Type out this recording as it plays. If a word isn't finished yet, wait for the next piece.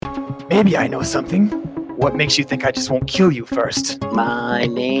Maybe I know something. What makes you think I just won't kill you first? My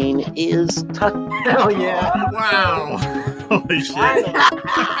name is Tuck. Hell yeah. Wow. Holy shit.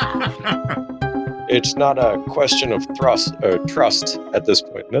 It's not a question of trust at this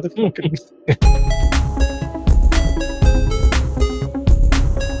point. Another fucking.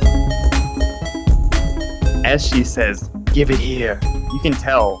 As she says, give it here, you can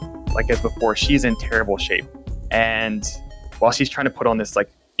tell, like as before, she's in terrible shape. And while she's trying to put on this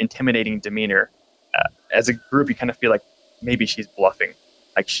like intimidating demeanor, as a group, you kind of feel like maybe she's bluffing.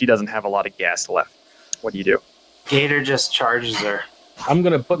 Like she doesn't have a lot of gas left. What do you do? Gator just charges her. I'm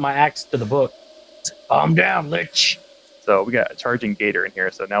going to put my axe to the book. Calm down, Lich. So we got a charging Gator in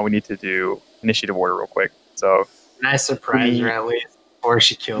here. So now we need to do initiative order real quick. So Can I surprise her at least before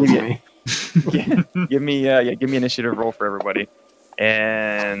she kills me? give me initiative roll for everybody.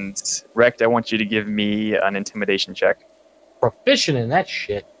 And Rect, I want you to give me an intimidation check. Proficient in that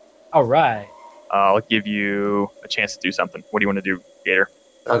shit. All right. I'll give you a chance to do something. What do you want to do, Gator?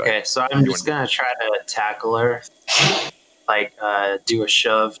 Okay, so I'm just going to try to tackle her. Like, do a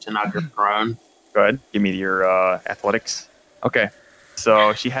shove to knock her prone. Go ahead. Give me your athletics. Okay.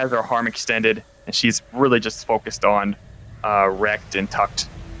 So she has her arm extended, and she's really just focused on Rect and Tucked,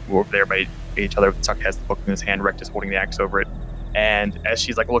 who are over there by each other. Tucked has the book in his hand. Rect is holding the axe over it. And as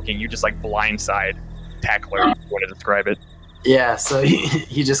she's like looking, you just like blindside tackle her. You want to describe it? Yeah, so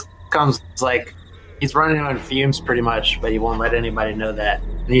he just comes like, he's running on fumes pretty much, but he won't let anybody know that.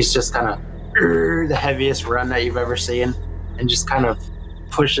 And he's just kind of the heaviest run that you've ever seen, and just kind of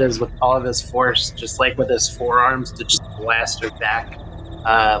pushes with all of his force, just like with his forearms, to just blast her back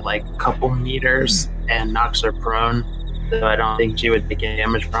like a couple meters and knocks her prone. So I don't think she would take any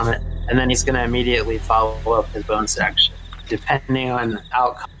damage from it. And then he's going to immediately follow up his bonus action. Depending on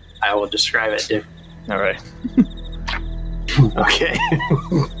outcome, I will describe it differently. All right. Okay.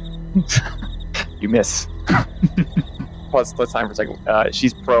 You miss. Plus time for a second.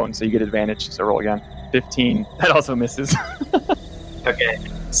 She's prone, so you get advantage. So roll again. 15. That also misses. Okay.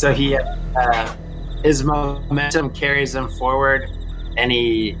 So he, his momentum carries him forward, and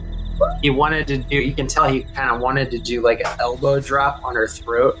he wanted to do. You can tell he kind of wanted to do like an elbow drop on her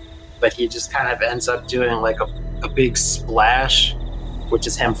throat, but he just kind of ends up doing like a big splash, which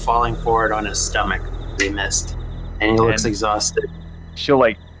is him falling forward on his stomach. He missed, and he looks exhausted. She'll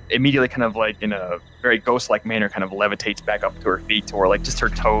like immediately kind of like in a very ghost-like manner kind of levitates back up to her feet, to where like just her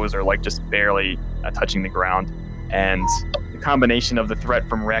toes are like just barely touching the ground. And the combination of the threat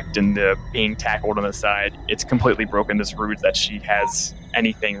from Rect and the being tackled on the side, it's completely broken this ruse that she has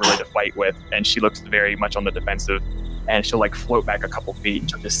anything really to fight with, and she looks very much on the defensive. And she'll like float back a couple feet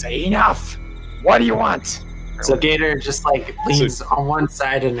and she'll just say, "Enough! What do you want?" So Gator just like leans on one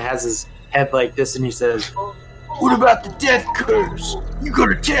side and has his head like this, and he says, "What about the death curse? You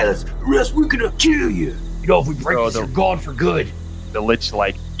gotta tell us, or else we're gonna kill you." You know, if we break this, you're gone for good. The Lich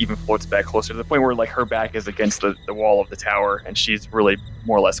like even floats back closer to the point where like her back is against the wall of the tower, and she's really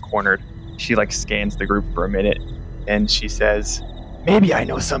more or less cornered. She like scans the group for a minute, and she says, "Maybe I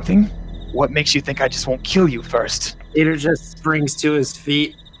know something. What makes you think I just won't kill you first?" Gator just springs to his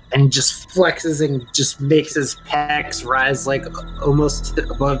feet and just flexes and just makes his pecs rise like almost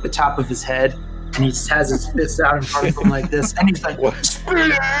above the top of his head, and he just has his fists out in front of him like this, and he's like,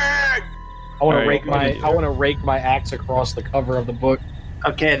 "Spirit!" I want to rake my axe across the cover of the book.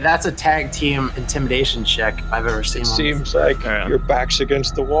 Okay, that's a tag team intimidation check if I've ever seen one. Seems like your back's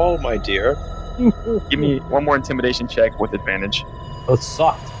against the wall, my dear. Give me one more intimidation check with advantage. Oh, it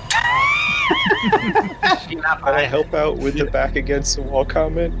sucked. Can I help out with the back against the wall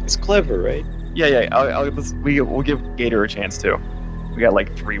comment? It's clever, right? Yeah. We'll give Gator a chance too. We got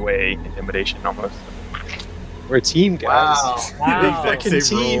like 3-way intimidation almost. We're a team, guys. Wow. Big fucking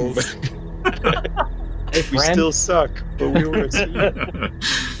team. Hey, We still suck, but we were a team.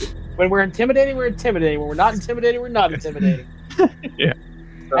 When we're intimidating, we're intimidating. When we're not intimidating, we're not intimidating. Yeah.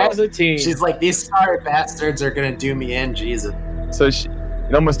 As a team. She's like, "These sorry bastards are gonna do me in, Jesus." So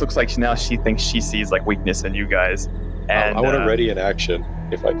it almost looks like now she thinks she sees like weakness in you guys. And I want to ready an action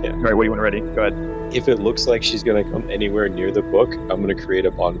if I can. All right, what do you want to ready? Go ahead. If it looks like she's going to come anywhere near the book, I'm going to create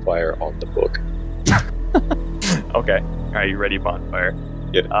a bonfire on the book. Okay. All right, you ready, bonfire?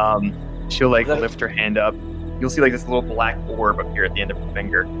 Yeah. She'll like lift her hand up. You'll see like this little black orb appear at the end of her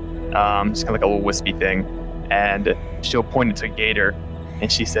finger. Just kind of like a little wispy thing. And she'll point it to Gator, and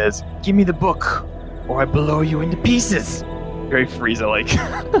she says, "Give me the book, or I blow you into pieces." Very Frieza-like.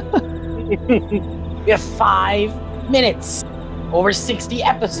 We have 5 minutes. Over 60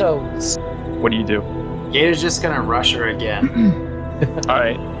 episodes. What do you do? Gator's just gonna rush her again. All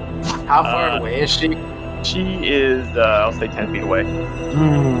right. How far away is she? She is, I'll say 10 feet away.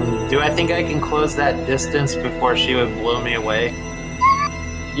 Do I think I can close that distance before she would blow me away?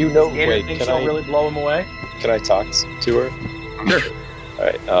 You know, Gator wait, thinks can she'll really blow him away? I talk to her? Sure.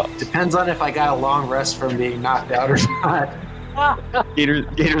 Alright, Depends on if I got a long rest from being knocked out or not.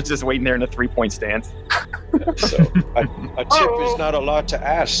 Gator's just waiting there in a 3-point stance. so a tip is not a lot to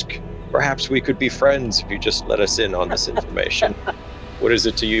ask. Perhaps we could be friends if you just let us in on this information. What is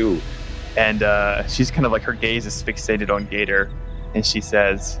it to you? And she's kind of like, her gaze is fixated on Gator, and she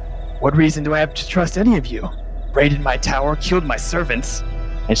says, "What reason do I have to trust any of you? Raided my tower, killed my servants."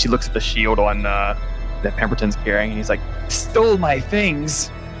 And she looks at the shield on that Pemberton's carrying, and he's like, "Stole my things.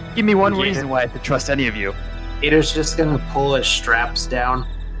 Give me one reason why I have to trust any of you." Gator's just gonna pull his straps down,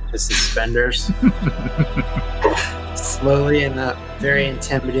 his suspenders, slowly in a very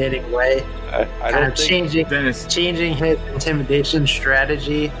intimidating way. I Kind don't of think... changing his intimidation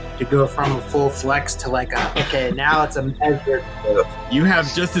strategy to go from a full flex to like now it's a measured move. You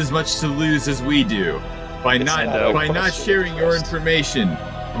have just as much to lose as we do. By not sharing your information,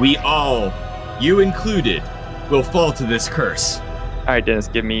 we all, you included, will fall to this curse. All right, Dennis,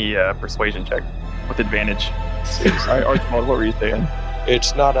 give me a persuasion check with advantage. All right, Archibald, what were you saying?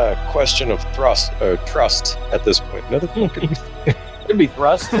 It's not a question of trust at this point. Another fucking... Could be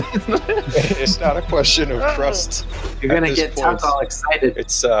thrust. It's not a question of trust. You're gonna At this get point, Tuck all excited.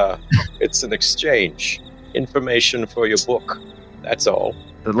 It's an exchange. Information for your book. That's all.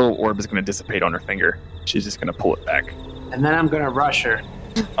 The little orb is going to dissipate on her finger. She's just going to pull it back. And then I'm gonna rush her.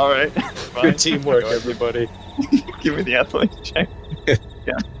 All right. Good teamwork, everybody. Give me the athletics check.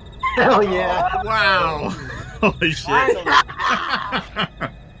 Hell yeah! Wow. Holy shit.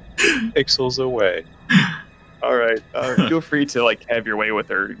 Pixels away. All right. Feel free to have your way with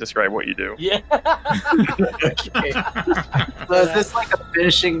her. Describe what you do. Yeah. Okay. So is this like a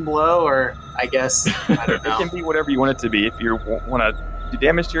finishing blow, or I guess I don't It can know. be whatever you want it to be. If you want to do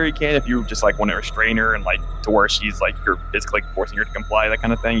damage to her, you can. If you just want to restrain her and to where she's you're basically forcing her to comply, that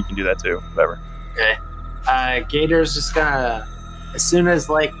kind of thing, you can do that too. Whatever. Okay. Gator's just gonna, as soon as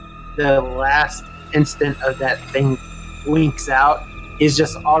the last instant of that thing winks out, he's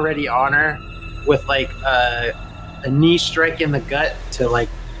just already on her with a knee strike in the gut to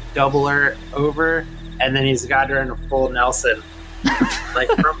double her over, and then he's got her in a full Nelson,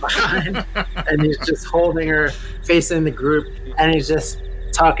 from behind, and he's just holding her, facing the group, and he's just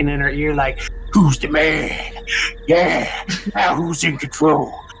talking in her ear "Who's the man? Yeah, now who's in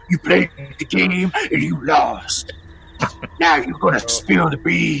control? You played the game and you lost. Now you're gonna spill the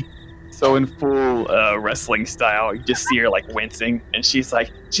beans." So in full wrestling style, you just see her wincing, and she's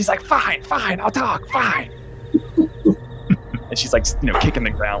like, fine, I'll talk, fine. And she's kicking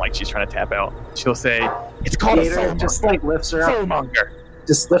the ground like she's trying to tap out. She'll say, "It's called a Gator soulmonger."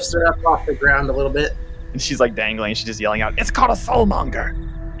 just lifts her up, Soulmonger. off the ground a little bit. And she's dangling, she's just yelling out, "It's called a soulmonger.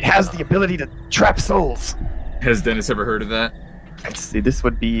 It has the ability to trap souls." Has Dennis ever heard of that? Let's see, this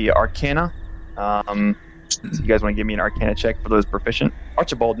would be Arcana. So you guys want to give me an Arcana check for those proficient?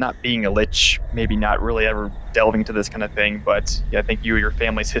 Archibald, not being a lich, maybe not really ever delving into this kind of thing, but I think your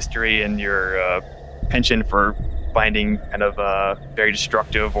family's history and your penchant for finding kind of very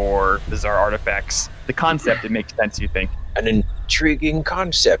destructive or bizarre artifacts, the concept, it makes sense, you think. An intriguing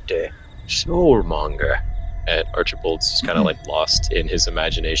concept, eh? Soulmonger. And Archibald's just kind of lost in his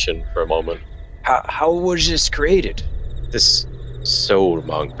imagination for a moment. How was this created? This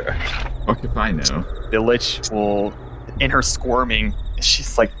soulmonger. Fuck if I know. The lich will, in her squirming,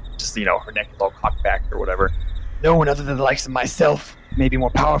 she's just, her neck is all cocked back or whatever. No one other than the likes of myself, maybe more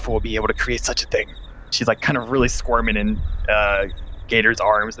powerful, will be able to create such a thing. She's kind of really squirming in Gator's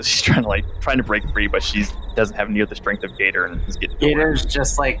arms as she's trying to break free, but she doesn't have near the strength of Gator and is getting nowhere. Gator's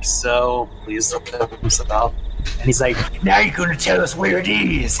just so pleased with himself, and he's like, "Now you're gonna tell us where it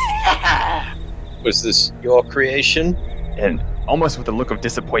is." Was this your creation? And almost with a look of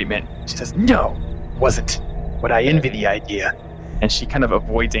disappointment, she says, "No, wasn't. But I envy the idea." And she kind of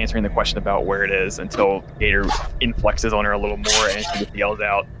avoids answering the question about where it is until Gator inflexes on her a little more, and she just yells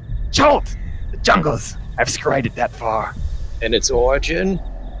out, "Jolt! The jungles! I've scryed it that far." And its origin?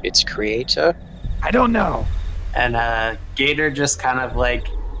 Its creator? "I don't know." And Gator just kind of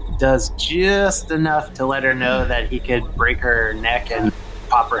does just enough to let her know that he could break her neck and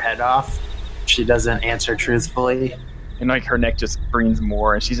pop her head off. She doesn't answer truthfully. And her neck just burns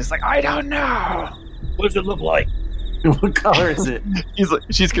more, and she's just "I don't know." What does it look like? What color is it?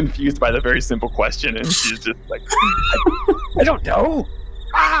 She's confused by the very simple question, and she's just I don't know.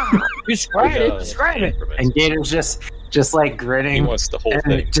 Ah! Describe it. And Gator's just grinning. He wants the whole and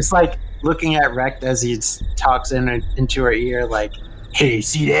thing. just looking at Rekt as he talks into her ear "Hey,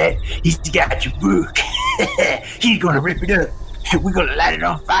 see that? He's got your book. He's gonna rip it up." We're gonna light it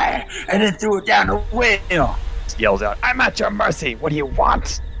on fire and then throw it down the well. Yells out, I'm at your mercy. What do you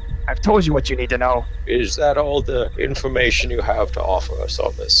want? I've told you what you need to know. Is that all the information you have to offer us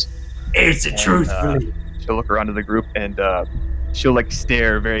on this? It's the truthfully. She'll look around to the group and she'll like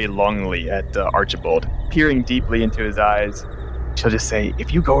stare very longingly at Archibald, peering deeply into his eyes. She'll just say,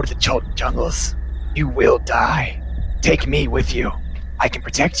 if you go to the Chultan jungles, you will die. Take me with you. I can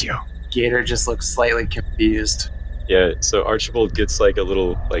protect you. Gator just looks slightly confused. Yeah, so Archibald gets like a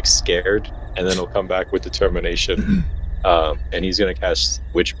little like scared, and then he'll come back with determination, and he's gonna cast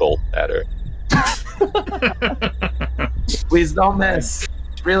Witch Bolt at her. Please don't miss.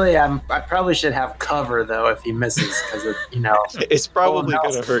 Really, I probably should have cover though if he misses, because It's probably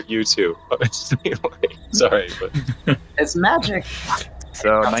gonna hurt you too. Sorry, but it's magic.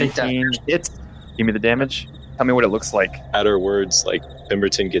 So I'll take 19 hits. Give me the damage. Tell me what it looks like. at her words, like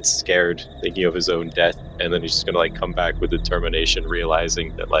Pemberton gets scared, thinking of his own death, and then he's just gonna like come back with determination,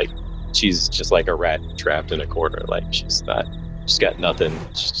 realizing that like she's just like a rat trapped in a corner. Like she's got nothing.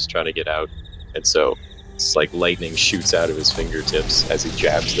 She's just trying to get out, and so it's like lightning shoots out of his fingertips as he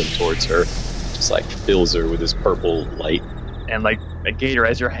jabs them towards her, just like fills her with his purple light. And like a Gator,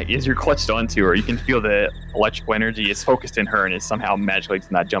 as you're clutched onto her, you can feel the electrical energy is focused in her and is somehow magically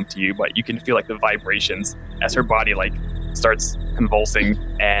does not jump to you, but you can feel like the vibrations as her body like starts convulsing,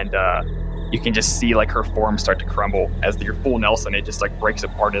 and you can just see like her form start to crumble as your full Nelson. It just like breaks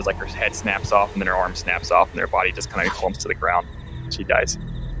apart as like her head snaps off and then her arm snaps off and their body just kind of clumps to the ground. She dies.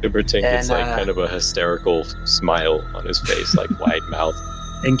 Pemberton gets like kind of a hysterical smile on his face, like wide mouth.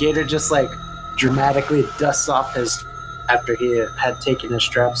 And Gator just like dramatically dusts off his, after he had taken his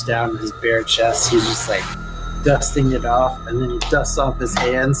straps down his bare chest, he's just like dusting it off, and then he dusts off his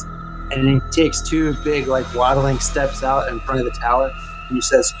hands, and he takes two big like waddling steps out in front of the tower, and he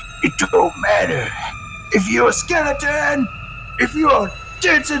says, "It don't matter if you're a skeleton, if you're a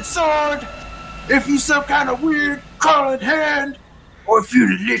dancing sword, if you're some kind of weird crawling hand, or if you're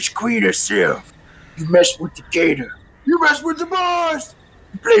the Lich Queen herself. You mess with the Gator, you mess with the boss,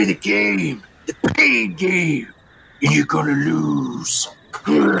 you play the game, the pain game, and you're gonna lose."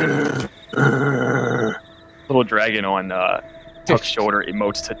 Little dragon on Tuck's shoulder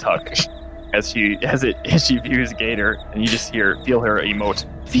emotes to Tuck as she views Gator, and you just feel her emote,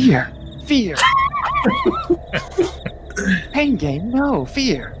 fear. Pain game, no,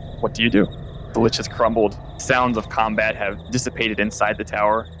 fear. What do you do? The lich has crumbled. Sounds of combat have dissipated inside the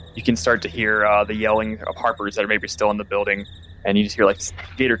tower. You can start to hear the yelling of Harpers that are maybe still in the building, and you just hear like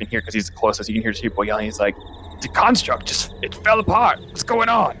Gator can hear because he's the closest. You can hear people yelling. He's like, "The construct it fell apart. What's going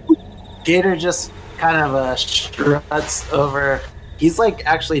on?" Gator just kind of struts over. He's like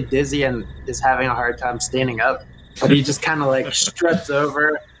actually dizzy and is having a hard time standing up, but he just kind of like struts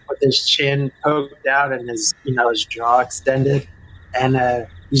over with his chin poked out and his his jaw extended, and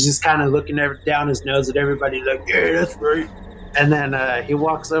he's just kind of looking down his nose at everybody like, "Yeah, that's right." And then he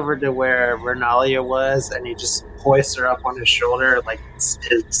walks over to where Renalia was, and he just hoists her up on his shoulder like it's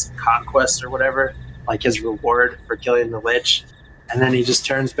his conquest or whatever, like his reward for killing the lich. And then he just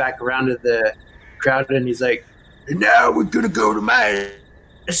turns back around to the crowd and he's like, "And now we're gonna go to my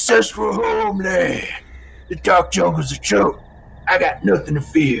ancestral homeland. The dark jungle's a joke. I got nothing to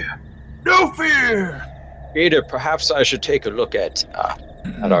fear. No fear!" Gator, perhaps I should take a look at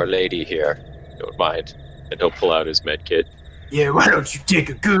Our Lady here. Don't mind. And he'll pull out his med kit. "Yeah, why don't you take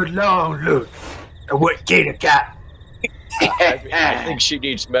a good long look at what Gator got?" I think she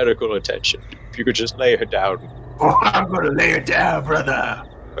needs medical attention. If you could just lay her down. "Oh, I'm gonna lay her down, brother."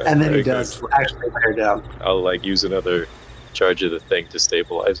 And then he does actually lay her down. I'll use another charge of the thing to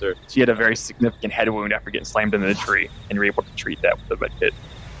stabilize her. She had a very significant head wound after getting slammed into the tree, and you're able to treat that with the med kit.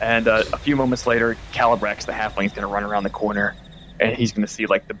 And a few moments later, Calibrax the halfling is going to run around the corner, and he's going to see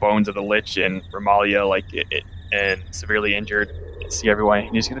like the bones of the lich and Romalia and severely injured, and see everyone.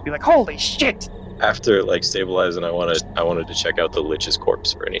 And he's going to be like, "Holy shit!" After stabilizing, I wanted to check out the lich's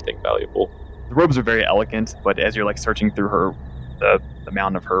corpse for anything valuable. The robes are very elegant, but as you're searching through the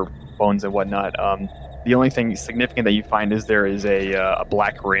mound of her bones and whatnot, the only thing significant that you find is there is a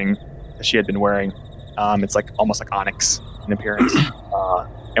black ring that she had been wearing. It's almost like onyx in appearance,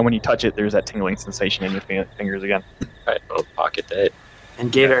 and when you touch it, there's that tingling sensation in your fingers again. Alright, I'll pocket that.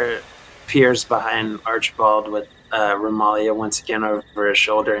 And Gator peers behind Archibald with Romalia once again over his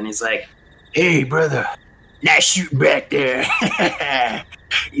shoulder, and he's like, "Hey, brother, nice shooting back there.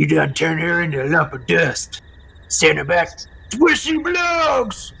 You done turned her into a lump of dust. Send her back to where she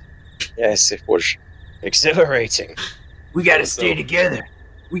belongs." Yes, it was exhilarating. "We gotta stay together.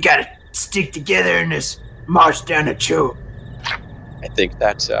 We gotta stick together in this march down the choke." I think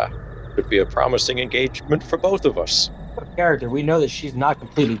that could be a promising engagement for both of us. character, we know that she's not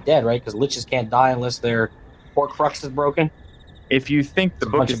completely dead, right? Because liches can't die unless their Horcrux is broken. If you think the It's a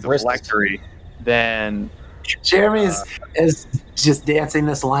book bunch is of the bristles. phylactery, then Jeremy is just dancing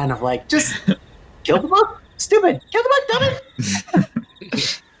this line of like, just kill the book, stupid, kill the book, dummy.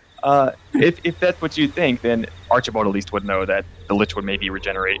 if that's what you think, then Archibald at least would know that the lich would maybe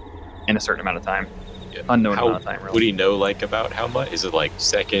regenerate in a certain amount of time. Yeah. Unknown How amount of time, really. would he know like about how much? Is it like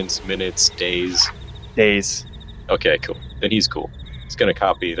seconds, minutes, days? Days. Okay, cool. Then he's cool. He's gonna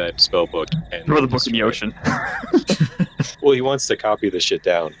copy that spell book and Throw the book in the ocean. Well, he wants to copy this shit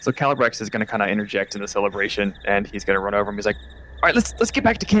down. So Calibrex is going to kind of interject in the celebration, and he's going to run over him. He's like, "All right, let's get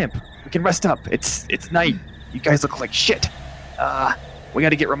back to camp. We can rest up. It's night. You guys look like shit. We got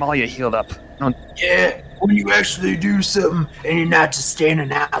to get Ramalia healed up." No, Yeah, when you actually do something and you're not just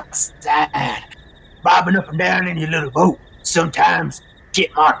standing outside, bobbing up and down in your little boat, sometimes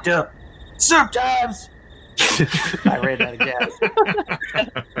get marked up. Sometimes, I read that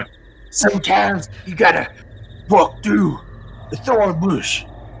again. Sometimes you gotta walk through the thorn bush.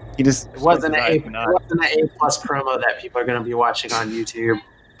 he just It wasn't his an eyes A. It nod. wasn't an A+ promo that people are gonna be watching on YouTube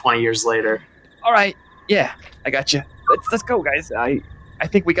 20 years later. All right, yeah, I got you. Let's go, guys. I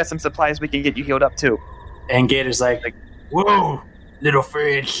think we got some supplies we can get you healed up too. And Gator's like, "Whoa, little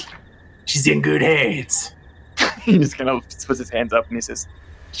friend, she's in good hands." He just kind of puts his hands up and he says,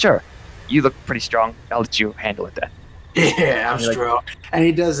 "Sure, you look pretty strong. I'll let you handle it then." Yeah, I'm You're like- strong. And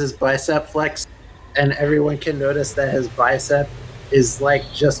he does his bicep flex, and everyone can notice that his bicep is like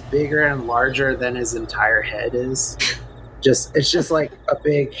just bigger and larger than his entire head is. It's just like a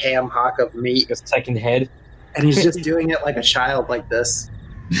big ham hock of meat, His second head. and he's just doing it like a child, like this.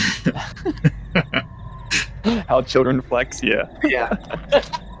 How children flex, yeah. Yeah.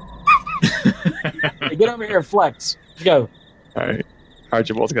 Hey, get over here, Flex. Let's go. All right.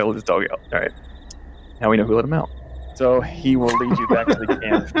 Archibald's got to let his dog out. All right. Now we know who let him out. So he will lead you back to the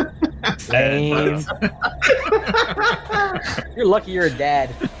camp. Lame. You're lucky you're a dad.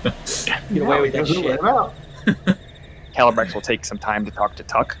 Get away with that shit. Calibrex will take some time to talk to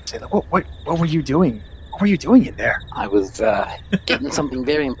Tuck. Say, what were you doing? What were you doing in there? I was getting something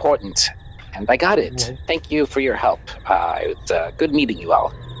very important, and I got it. Mhm. Thank you for your help. It was good meeting you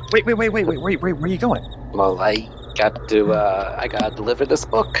all. Wait. Where are you going? Well, I gotta deliver this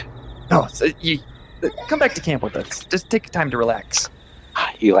book. No, so you come back to camp with us. Just take time to relax.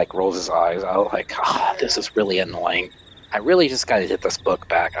 He like rolls his eyes out, like, this is really annoying. I really just gotta get this book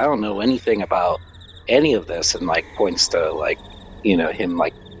back. I don't know anything about any of this, and like points to like, him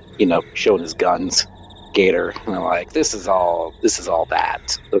like, showing his guns, Gator, and I'm like, this is all bad.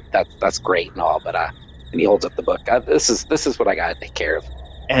 That's great and all, but and he holds up the book. This is what I gotta take care of.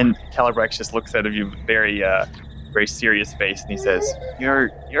 And Calibrex just looks at you very serious face, and he says,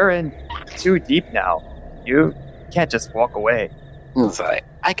 "You're in too deep now. You can't just walk away." And it's like,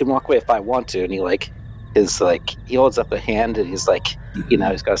 I can walk away if I want to, and he he holds up a hand, and he's like,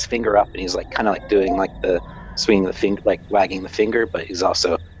 he's got his finger up, and he's like kind of like doing like the swinging the finger, like wagging the finger, but his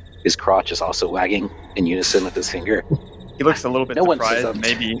crotch is also wagging in unison with his finger. He looks a little bit No one says surprised,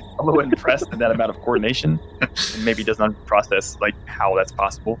 that. maybe a little impressed at that amount of coordination, and maybe doesn't process like how that's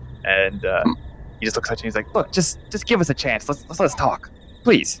possible. And he just looks at you. And he's like, "Look, just give us a chance. Let's talk,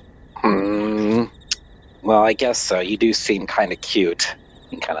 please." Well, I guess so. You do seem kind of cute.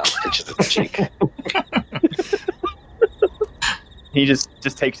 He kind of pinches his cheek. He just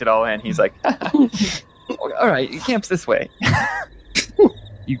takes it all in. He's like, "All right, camp's this way."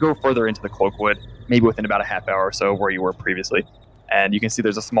 You go further into the Cloakwood, maybe within about a half hour or so where you were previously, and you can see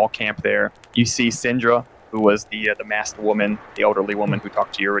there's a small camp there. You see Syndra, who was the masked woman, the elderly woman who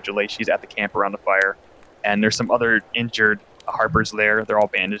talked to you originally. She's at the camp around the fire, and there's some other injured harpers there. They're all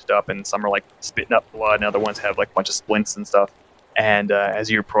bandaged up, and some are like spitting up blood, and other ones have like a bunch of splints and stuff. And as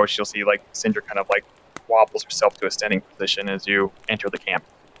you approach, you'll see like Syndra kind of like wobbles herself to a standing position as you enter the camp.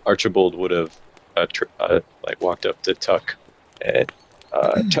 Archibald would have walked up to Tuck and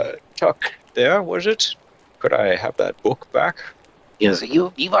Tuck, there was it? Could I have that book back?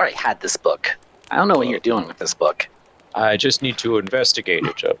 You've already had this book. I don't know what you're doing with this book. I just need to investigate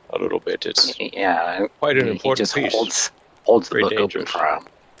it a little bit. It's Yeah, quite an he important just piece. holds the Very book dangerous. open for him.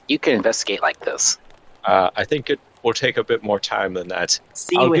 You can investigate like this. I think it will take a bit more time than that.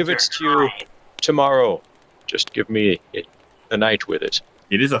 See I'll with give your it to you eye. tomorrow. Just give me the night with it.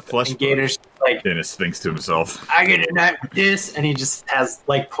 It is a flesh And book, Gator's like, Dennis thinks to himself. I get a night with this, and he just has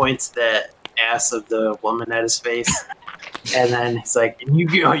like points the ass of the woman at his face, and then he's like, and you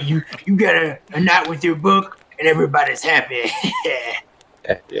got a night with your book, and everybody's happy.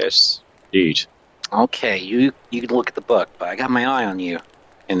 Yes, indeed. Okay, you can look at the book, but I got my eye on you.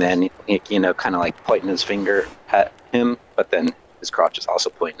 And then, kind of like pointing his finger at him, but then his crotch is also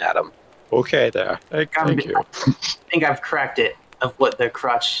pointing at him. Okay, there. Thank you. I think I've cracked it of what the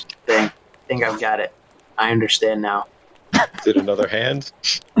crotch thing. I think I've got it. I understand now. Is it another hand?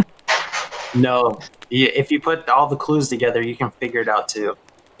 No, if you put all the clues together, you can figure it out too.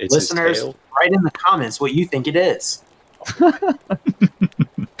 It's Listeners, his tail? write in the comments what you think it is.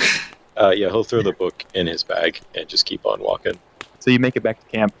 Yeah, he'll throw the book in his bag and just keep on walking. So you make it back to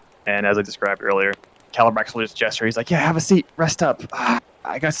camp, and as I described earlier, Calibrax will just gesture. He's like, "Yeah, have a seat, rest up.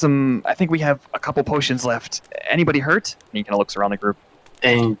 I got some. I think we have a couple potions left. Anybody hurt?" And he kind of looks around the group.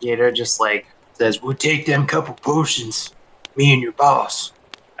 And Gator just like says, "We'll take them couple potions, me and your boss."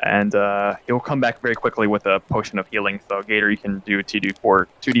 And he'll come back very quickly with a potion of healing. So Gator, you can do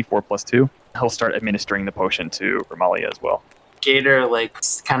 2d4 plus 2. He'll start administering the potion to Romalia as well. Gator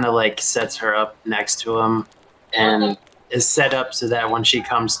kind of sets her up next to him, and is set up so that when she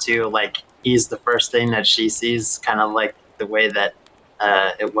comes to, he's the first thing that she sees, kind of like the way that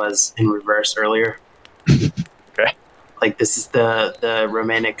it was in reverse earlier. Okay. Like this is the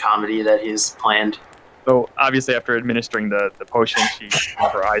romantic comedy that he's planned. So obviously, after administering the potion,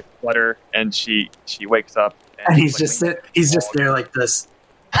 her eyes flutter and she wakes up. And he's just there like this,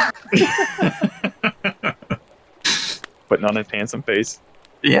 putting on his handsome face.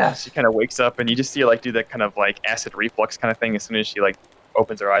 Yeah. She kind of wakes up, and you just see her do that kind of acid reflux kind of thing. As soon as she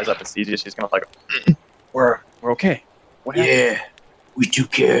opens her eyes up and sees you, she's gonna we're okay. What happened? Yeah, we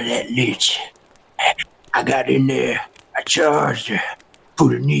took care of that lich. I got in there, I charged her,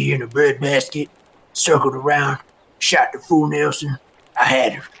 put her knee in a breadbasket, circled around, shot the fool Nelson. I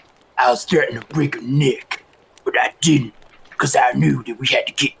had her. I was threatening to break her neck, but I didn't, because I knew that we had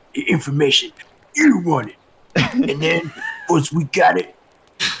to get the information you wanted. And then, once we got it,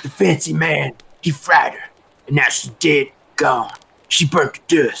 the fancy man, he fried her, and now she's dead, gone. She burnt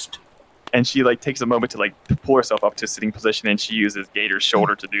to dust. And she takes a moment to pull herself up to a sitting position, and she uses Gator's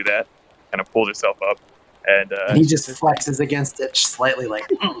shoulder to do that. Kind of pulls herself up, and he just flexes against it slightly,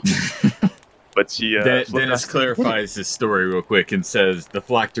 But she Dennis clarifies his story real quick and says the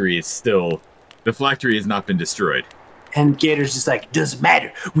phylactery has not been destroyed. And Gator's just like, doesn't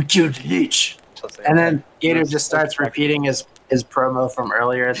matter, we killed the lich. And then Gator just starts repeating his promo from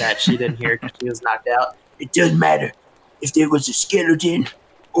earlier that she didn't hear because she was knocked out. It doesn't matter if there was a skeleton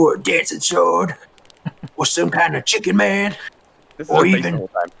or a dancing sword or some kind of chicken man or even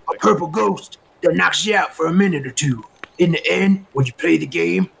a purple ghost that knocks you out for a minute or two. In the end, when you play the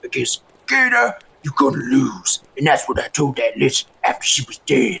game against Gator, you're gonna lose. And that's what I told that lich after she was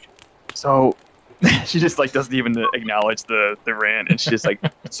dead. So she just doesn't even acknowledge the rant, and she's just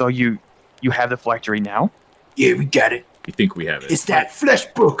so you have the phylactery now? Yeah, we got it. We think we have it. It's that flesh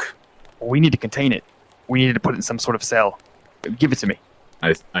book. We need to contain it. We need to put it in some sort of cell. Give it to me.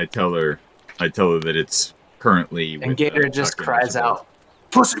 I tell her that it's currently. And Gator just cries out,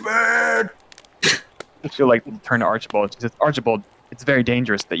 "Pussy man!" She'll turn to Archibald. She says, "Archibald, it's very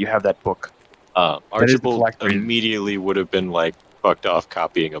dangerous that you have that book." Archibald immediately would have been fucked off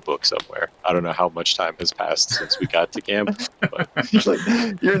copying a book somewhere. I don't know how much time has passed since we got to camp. But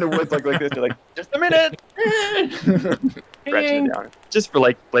You're in the woods like this. You're just a minute. Scratching it down. Just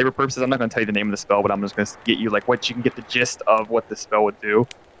for flavor purposes, I'm not going to tell you the name of the spell, but I'm just going to get you what you can get the gist of what the spell would do.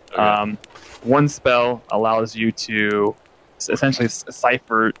 Okay. One spell allows you to essentially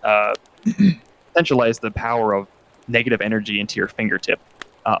cipher, centralize the power of negative energy into your fingertip.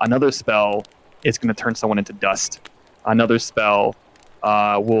 Another spell is going to turn someone into dust. Another spell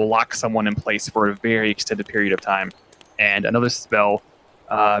will lock someone in place for a very extended period of time. And another spell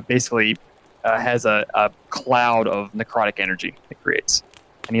basically has a cloud of necrotic energy it creates.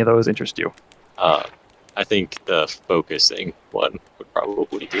 Any of those interest you? I think the focusing one would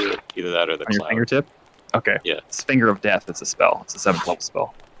probably do it. Either that or the On cloud. your fingertip? Okay. Yeah. It's Finger of Death. It's a spell. It's a 7th level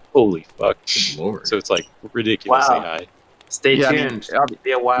spell. Holy fuck. Good Lord. So it's ridiculously Wow. high. Stay Yeah, tuned. It'll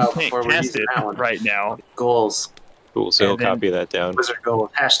be a while You before can't we cast use it that one. right now. Goals. Cool. So And he'll then- copy that down. Wizard goal.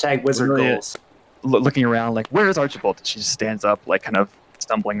 Hashtag wizard Really? goals. Looking around, where is Archibald? She just stands up, kind of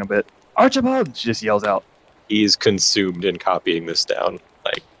stumbling a bit. Archibald! She just yells out. He's consumed in copying this down.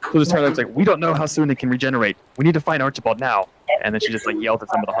 So this turns out we don't know how soon it can regenerate. We need to find Archibald now. And then she just yells at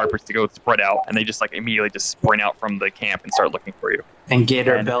some of the Harpers to go spread out, and they just immediately just sprint out from the camp and start looking for you. And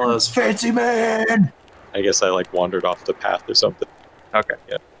Gator And- bellows, "Fancy man!" I guess I wandered off the path or something. Okay.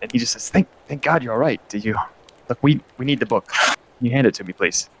 Yeah. And he just says, "Thank God you're all right. Do you look? We need the book. Can you hand it to me,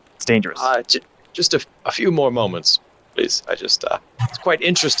 please? It's dangerous." Just a few more moments, please. It's quite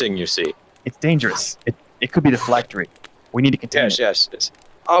interesting, you see. It's dangerous. It could be the phylactery. We need to contain it. Yes.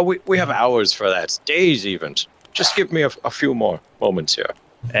 Oh, we have hours for that. Days even. Just give me a few more moments here.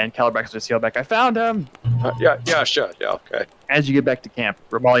 And Calabrax just yelled back, I found him! Yeah, sure, yeah, okay. As you get back to camp,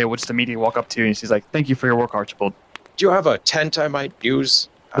 Romalia would just immediately walk up to you and she's like, thank you for your work, Archibald. Do you have a tent I might use?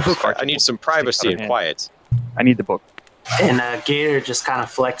 The book, I need some privacy and quiet. I need the book. And Gator just kind of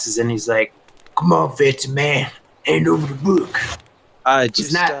flexes and he's like, come on, fancy man, hand over the book.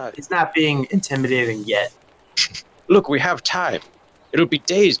 He's not being intimidating yet. Look, we have time. It'll be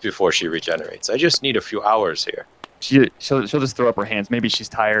days before she regenerates. I just need a few hours here. She'll just throw up her hands. Maybe she's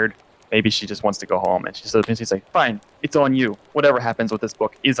tired. Maybe she just wants to go home. And she's like, fine, it's on you. Whatever happens with this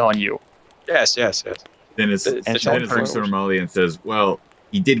book is on you. Yes. Dennis looks at Romalia and says, well,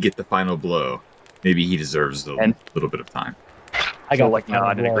 he did get the final blow. Maybe he deserves a little bit of time. I got like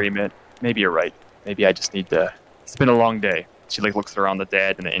nod in agreement. Maybe you're right. Maybe I just need to. It's been a long day. She like looks around the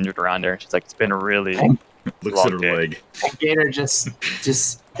dead and the injured around her. She's like, it's been a really looks at her leg. And Gator just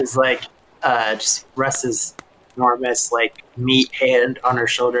is like just rests his enormous like meat hand on her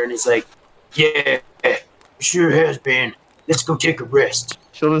shoulder and he's like, yeah, sure has been. Let's go take a rest.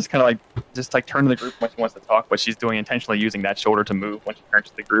 She'll just kind of like turn to the group when she wants to talk, but she's doing intentionally using that shoulder to move when she turns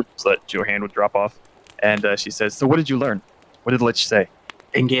to the group so that your hand would drop off. And she says, so what did you learn? What did Lich say?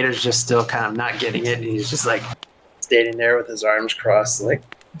 And Gator's just still kind of not getting it. And he's just like standing there with his arms crossed. Like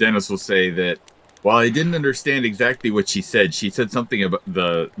Dennis will say that while I didn't understand exactly what she said something about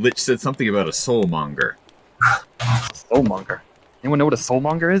the Lich said something about a soulmonger. Soulmonger? Anyone know what a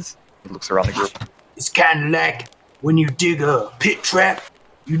soulmonger is? He looks around the group. It's kind of like when you dig a pit trap,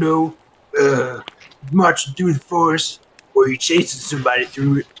 you know, marching through the forest or you're chasing somebody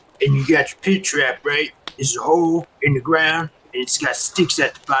through it and you got your pit trap, right? There's a hole in the ground and it's got sticks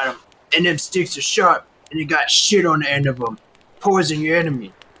at the bottom and them sticks are sharp and they got shit on the end of them. Poison your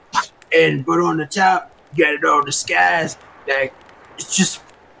enemy. But on the top, you got it all disguised like it's just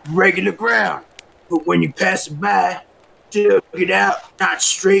regular ground. But when you pass it by, dig it out, not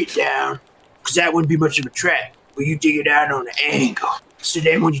straight down, because that wouldn't be much of a trap. But you dig it out on an angle. So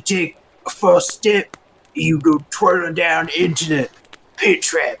then when you take a false step, you go twirling down into the pit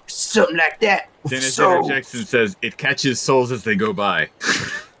trap, something like that. Dennis interjects and says, it catches souls as they go by.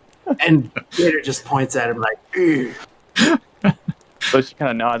 And Gator just points at him like, ugh. So she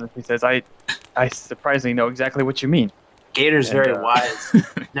kind of nods and she says, I surprisingly know exactly what you mean. Gator's very wise.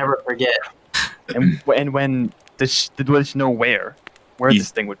 Never forget. And when did Lich know where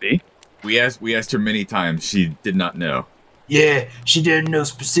this thing would be? We asked her many times. She did not know. Yeah, she didn't know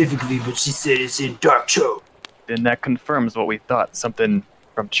specifically, but she said it's in Dark Cholt. Then that confirms what we thought. Something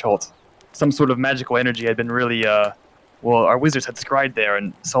from Cholt. Some sort of magical energy had been really, our wizards had scryed there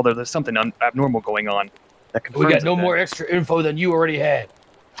and saw there's something abnormal going on. That confirms we got no more extra info than you already had.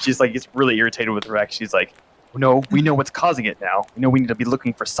 She's like, gets really irritated with Rex. She's like, no, we know what's causing it now. We know we need to be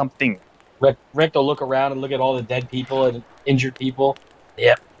looking for something. Rick will look around and look at all the dead people and injured people.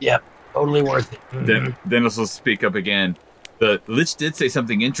 Yep, totally worth it. Dennis will speak up again. The Lich did say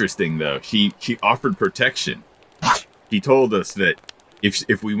something interesting, though. She offered protection. He told us that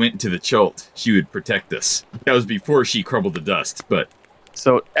if we went to the Cholt, she would protect us. That was before she crumbled to dust, but...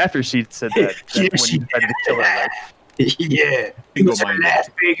 So after she said that when you decided to kill her, right? Yeah. It was her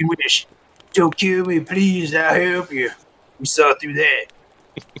last begging wish. Don't kill me, please, I'll help you. We saw through that.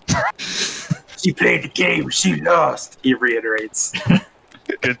 She played the game, she lost, he reiterates.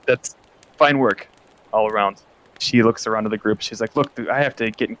 Good, that's fine work all around. She looks around to the group. She's like, look, I have to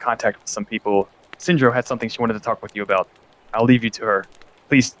get in contact with some people. Syndro had something she wanted to talk with you about. I'll leave you to her.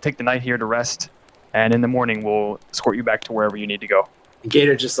 Please take the night here to rest, and in the morning we'll escort you back to wherever you need to go.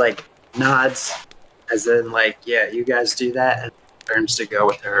 Gator just like nods, as in like, yeah, you guys do that, and turns to go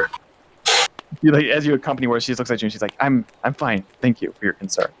with her. As you accompany her, she looks at you and she's like, I'm fine. Thank you for your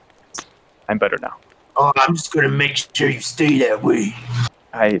concern. I'm better now. Oh, I'm just gonna make sure you stay that way.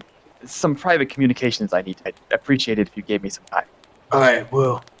 Some private communications I need. I'd appreciate it if you gave me some time. Alright,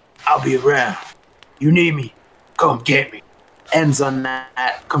 well, I'll be around. You need me, come get me. Ends on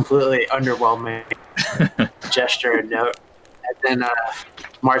that completely underwhelming gesture and note. And then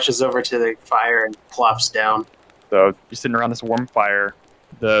marches over to the fire and plops down. So you're sitting around this warm fire.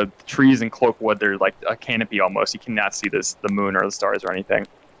 The trees in Cloakwood, they're like a canopy almost. You cannot see the moon or the stars or anything.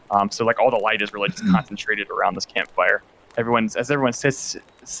 So like all the light is really just concentrated around this campfire. As everyone sits,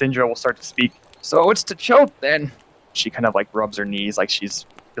 Syndra will start to speak. So it's to Cholt then. She kind of like rubs her knees like she's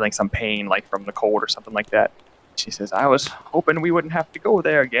feeling some pain like from the cold or something like that. She says, I was hoping we wouldn't have to go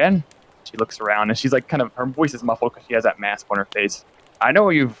there again. She looks around and she's like her voice is muffled because she has that mask on her face. I know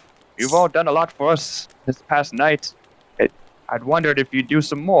you've all done a lot for us this past night. I'd wondered if you'd do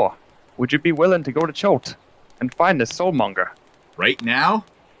some more. Would you be willing to go to Cholt and find this soulmonger? Right now?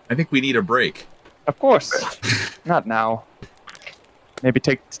 I think we need a break. Of course. Not now. maybe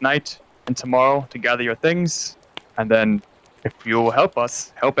take tonight and tomorrow to gather your things, and then if you'll help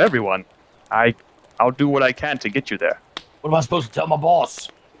us, help everyone, I'll do what I can to get you there. What am I supposed to tell my boss?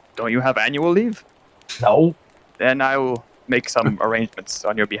 Don't you have annual leave? No. Then I will make some arrangements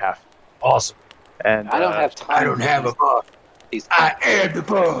on your behalf. Awesome. And I don't have time. I don't have a boss. These I am the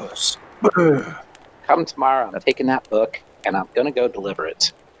boss. come tomorrow. I'm taking that book and I'm gonna go deliver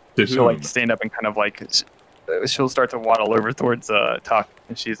it. To she'll whom? like stand up and kind of like she'll start to waddle over towards Tuck,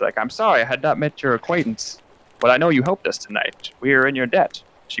 and she's like, "I'm sorry, I had not met your acquaintance, but I know you helped us tonight. We are in your debt."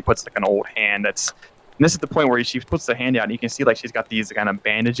 She puts like an old hand that's. And this is the point where she puts the hand out, and you can see like she's got these kind of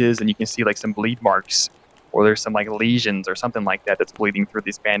bandages, and you can see like some bleed marks, or there's some like lesions or something like that that's bleeding through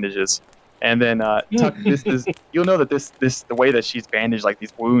these bandages. And then Tuck, this is you'll know that this the way that she's bandaged like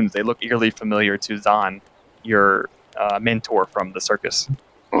these wounds, they look eerily familiar to Zahn, your mentor from the circus.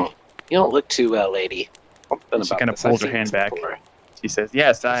 You don't look too well, lady. She kind of pulls her hand back. She says,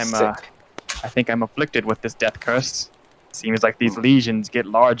 "Yes, I think I'm afflicted with this death curse. Seems like these lesions get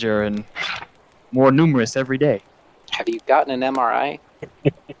larger and more numerous every day." Have you gotten an MRI?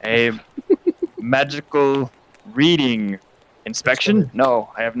 A magical reading inspection? No,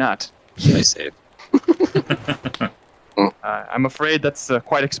 I have not. I say, I'm afraid that's a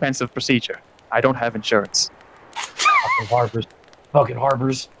quite expensive procedure. I don't have insurance. Fucking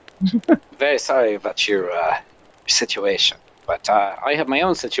harbors. Very sorry about your situation, but I have my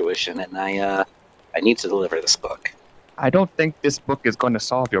own situation, and I need to deliver this book. I don't think this book is going to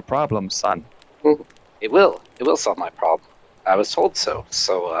solve your problem, son. It will solve my problem. I was told so.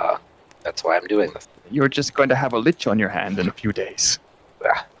 So that's why I'm doing this. You're just going to have a lich on your hand in a few days.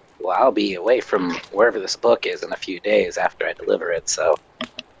 Well, I'll be away from wherever this book is in a few days after I deliver it. So,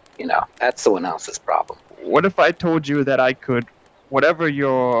 that's someone else's problem. What if I told you that I could, whatever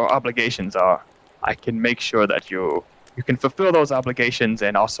your obligations are, I can make sure that you can fulfill those obligations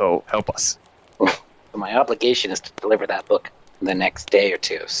and also help us? So my obligation is to deliver that book the next day or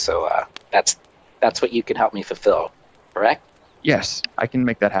two. So that's what you can help me fulfill, correct? Yes, I can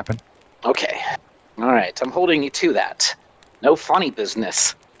make that happen. Okay. All right. I'm holding you to that. No funny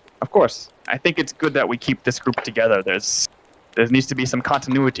business. Of course. I think it's good that we keep this group together. There needs to be some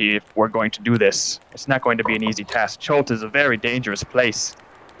continuity if we're going to do this. It's not going to be an easy task. Cholt is a very dangerous place,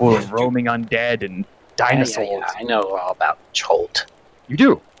 full of roaming undead and dinosaurs. Yeah, I know all about Cholt. You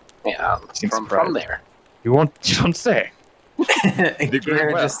do? Yeah, Seems from surprised. there. You don't say. And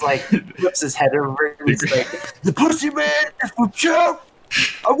Garrett just like flips his head over and he's like, "The pussy man is from Cholt.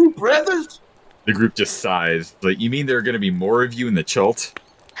 Are we brothers?" The group just sighs. Like, you mean there are going to be more of you in the Chult?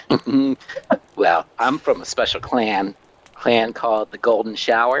 Well, I'm from a special clan called the Golden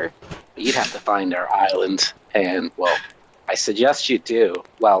Shower. You'd have to find our island, and well, I suggest you do.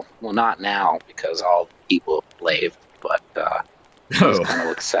 Well, not now because all the people left, but just kind of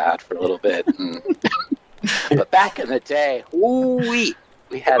look sad for a little bit. But back in the day, we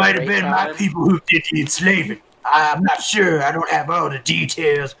had. Might have been my people who did the enslaving. I'm not sure. I don't have all the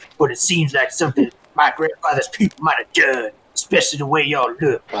details, but it seems like something my grandfather's people might have done, especially the way y'all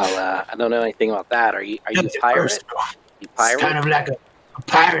look. Well, I don't know anything about that. Are you a Nothing pirate? personal. You It's pirate? kind of like a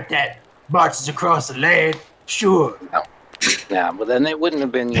pirate that marches across the land. Sure. Yeah, well then it wouldn't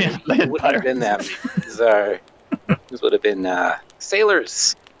have been. Yeah, It wouldn't have been them. These would have been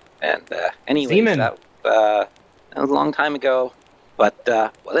sailors. And anyways, Seamen. that was a long time ago. But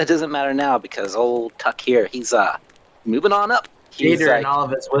well, that doesn't matter now because old Tuck here, he's moving on up. He's Peter, in all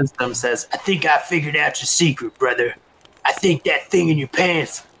of his wisdom, says, "I think I figured out your secret, brother. I think that thing in your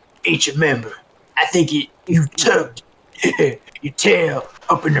pants ain't your member. I think you tucked your tail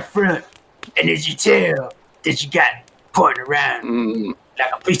up in the front, and it's your tail that you got pointing around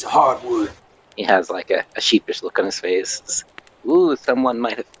like a piece of hardwood." He has like a sheepish look on his face. Ooh, someone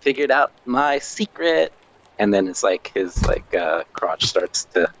might have figured out my secret. And then it's like his crotch starts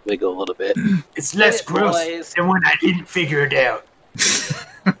to wiggle a little bit. It's less Hit it, gross boys. than when I didn't figure it out.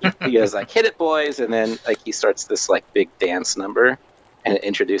 He goes like, "Hit it, boys!" And then like he starts this like big dance number, and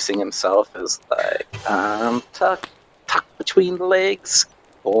introducing himself as like, tuck between the legs,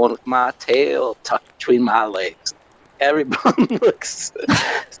 born with my tail tucked between my legs. Everyone looks,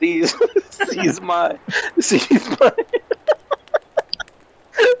 sees my.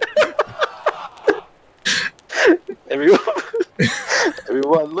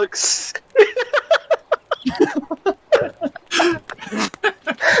 Everyone looks.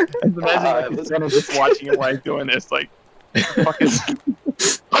 Imagine like, someone just watching your wife doing this, like, fuck is...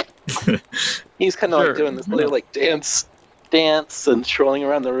 He's kind of Sure. like doing this little like dance and strolling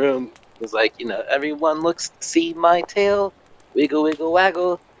around the room. It's like, everyone looks to see my tail. Wiggle, wiggle,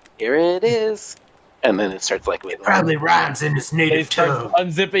 waggle. Here it is. And then it starts like, Probably rhymes in his And he native starts tongue.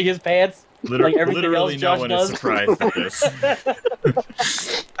 unzipping his pants. Like everything Literally else no Josh one does. is surprised at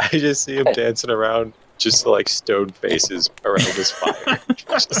this. I just see him dancing around, just like stone faces around this fire.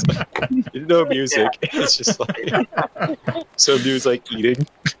 Just like, no music. It's just like some dude's like eating.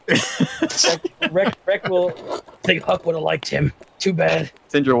 Rec will think Huck would have liked him. Too bad.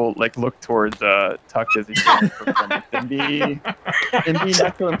 Sindra will like look towards Tuck as he goes and be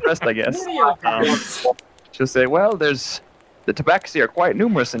not so impressed, I guess. She'll say, "Well, the tabaxi are quite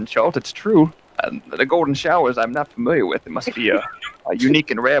numerous in Chult. It's true. And the Golden Showers I'm not familiar with. It must be a unique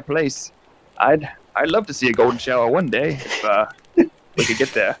and rare place. I'd love to see a golden shower one day if we could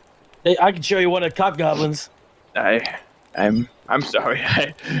get there." Hey, I can show you one of the cock goblins. I'm sorry.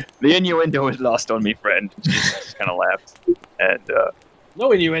 The innuendo is lost on me, friend. She just kind of laughed. And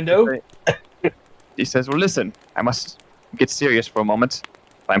No innuendo. he says, "Well, listen, I must get serious for a moment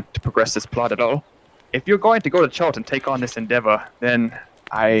if I'm to progress this plot at all. If you're going to go to Chult and take on this endeavor, then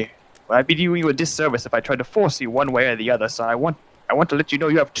I'd be doing you a disservice if I tried to force you one way or the other. So I want to let you know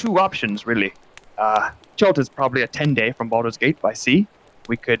you have two options, really. Chult is probably a 10-day from Baldur's Gate by sea.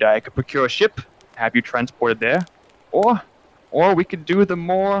 I could procure a ship, have you transported there, or we could do the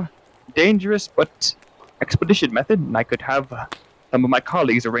more dangerous but expedition method, and I could have some of my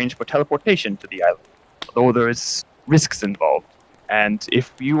colleagues arrange for teleportation to the island, although there is risks involved. And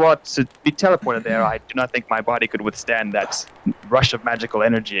if you are to be teleported there, I do not think my body could withstand that rush of magical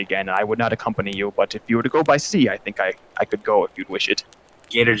energy again. I would not accompany you, but if you were to go by sea, I think I could go if you'd wish it."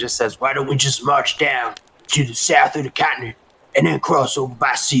 Gator just says, "Why don't we just march down to the south of the continent and then cross over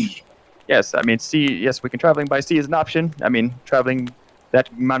by sea?" Yes, I mean, sea. Yes, we can traveling by sea is an option. I mean, traveling that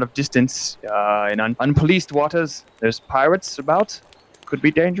amount of distance in unpoliced waters. There's pirates about. Could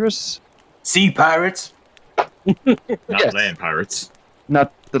be dangerous. Sea pirates? Not Yes. land pirates.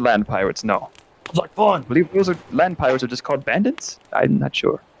 Not the land pirates, no. It's like fun. I believe those are land pirates are just called bandits. I'm not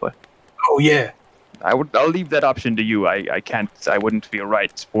sure, but Oh, yeah. I'll leave that option to you. I wouldn't feel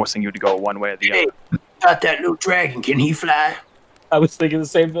right forcing you to go one way or the Hey, other. got that little dragon. Can he fly? I was thinking the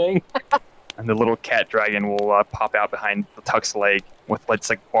same thing. And the little cat dragon will pop out behind the Tuck's leg with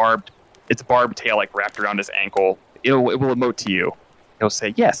its barbed tail like wrapped around his ankle. It will emote to you. He'll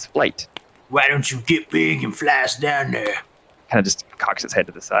say, "Yes, flight." Why don't you get big and fly us down there? Kind of just cocks his head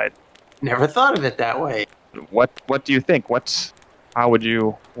to the side. Never thought of it that way. What do you think? How would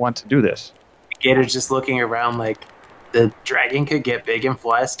you want to do this? Gator's just looking around like the dragon could get big and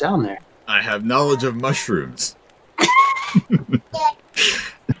fly us down there. I have knowledge of mushrooms.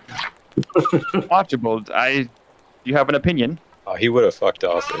 Archibald, you have an opinion? Oh, he would have fucked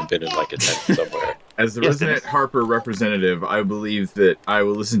off and been in like a tent somewhere. As the Yes, resident Harper representative, I believe that I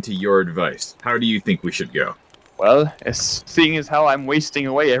will listen to your advice. How do you think we should go? Well, seeing as how I'm wasting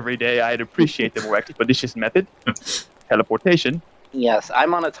away every day, I'd appreciate the more expeditious method. Teleportation. Yes,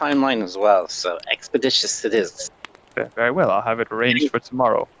 I'm on a timeline as well, so expeditious it is. Very well, I'll have it arranged for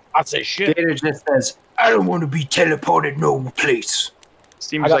tomorrow. I'd say shit. Gator just says, "I don't want to be teleported no place."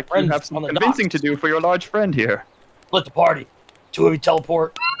 Seems I got like you friends have some on the convincing docks. to do for your large friend here. Split the party. 2 of you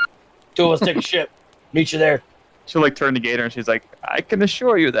teleport. 2 of us take a ship. Meet you there. She'll turn to Gator and she's like, "I can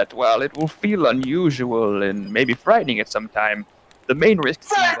assure you that while it will feel unusual and maybe frightening at some time, the main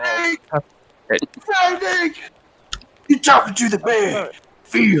risks involved." Frightening! You talking to the man?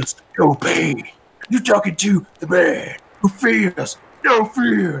 Fears no pain. You talking to the man who fears no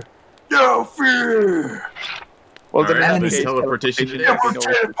fear. No fear. Well, All then in right, that then case, teleportation it there'd be is.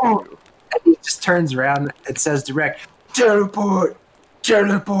 no issue for you. And he just turns around and says direct, "Teleport!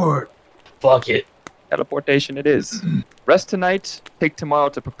 Teleport!" Fuck it. Teleportation it is. Rest tonight, take tomorrow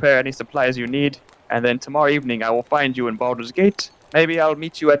to prepare any supplies you need, and then tomorrow evening I will find you in Baldur's Gate. Maybe I'll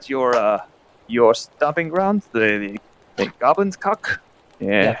meet you at your stomping grounds, the Goblin's Cock.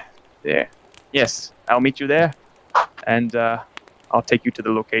 Yeah. Yes, I'll meet you there, and I'll take you to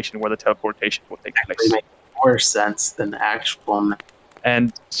the location where the teleportation will take Actually place. makes more sense than the actual.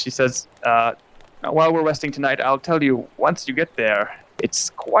 And she says, while we're resting tonight, I'll tell you, once you get there,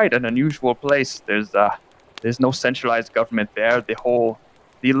 it's quite an unusual place. There's no centralized government there.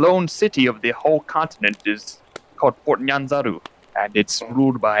 The lone city of the whole continent is called Port Nyanzaru, and it's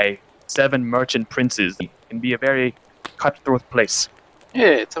ruled by 7 merchant princes. It can be a very cutthroat place. Yeah,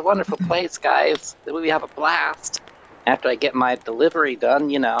 it's a wonderful place, guys. We have a blast. After I get my delivery done,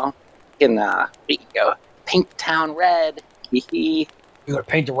 we can go paint town red. Hee. You're going to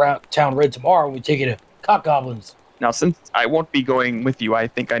paint the town red tomorrow when we take you to cock goblins. Now, since I won't be going with you, I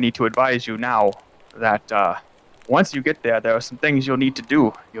think I need to advise you now that once you get there are some things you'll need to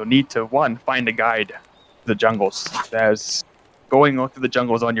do. You'll need to, 1, find a guide to the jungles. Going through the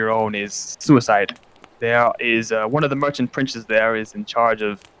jungles on your own is suicide. there is one of the merchant princes there is in charge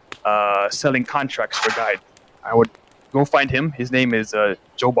of selling contracts for guides. I would go find him. His name is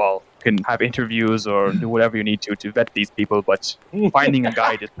Jobal. You can have interviews or do whatever you need to vet these people, but finding a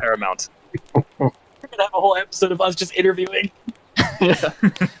guide is paramount. We're gonna have a whole episode of us just interviewing. Yeah,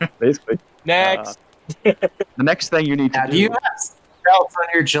 basically. Next. The next thing you need to Now, do do you have belts on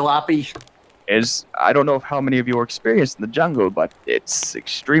your jalopy? is, I don't know how many of you are experienced in the jungle, but it's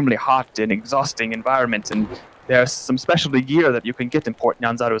extremely hot and exhausting environment, and there's some specialty gear that you can get in Port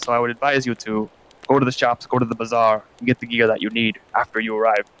Nyanzaru, so I would advise you to go to the shops, go to the bazaar, and get the gear that you need after you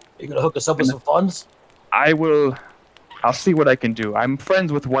arrive. You gonna hook us up with some funds? I'll see what I can do. I'm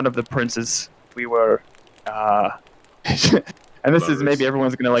friends with one of the princes. We were, and this is Lovers. maybe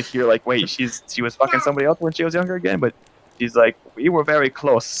everyone's gonna like hear like, wait, she was fucking somebody else when she was younger again, but she's like, we were very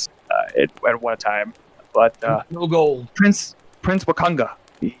close at one time. But No gold. Prince Wakanga,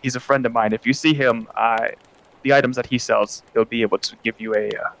 he's a friend of mine. If you see him, the items that he sells, he'll be able to give you a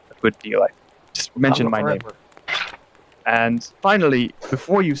good deal. Just mention my name. And finally,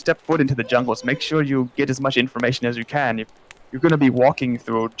 before you step foot into the jungles, make sure you get as much information as you can. If you're going to be walking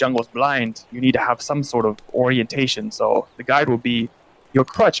through jungles blind, you need to have some sort of orientation. So the guide will be your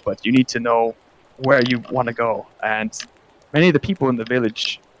crutch, but you need to know where you want to go. And many of the people in the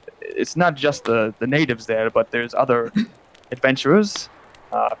village, it's not just the natives there, but there's other adventurers,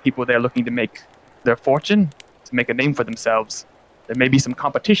 people there looking to make their fortune, to make a name for themselves. There may be some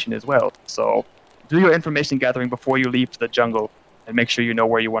competition as well. So do your information gathering before you leave to the jungle and make sure you know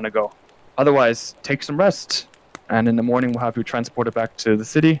where you want to go. Otherwise, take some rest. And in the morning, we'll have you transported back to the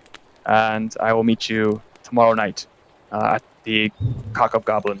city. And I will meet you tomorrow night at the Cock of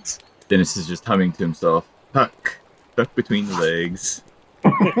Goblins. Dennis is just humming to himself. Tuck between the legs.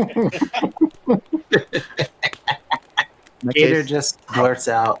 Gator just blurts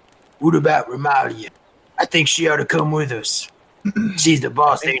out, "What about Romalia? I think she ought to come with us. She's the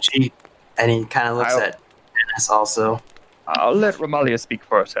boss, ain't she?" And he kind of looks at Dennis also. I'll let Romalia speak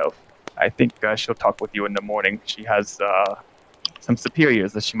for herself. I think she'll talk with you in the morning. She has some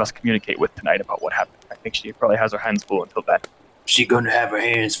superiors that she must communicate with tonight about what happened. I think she probably has her hands full until then. She gonna have her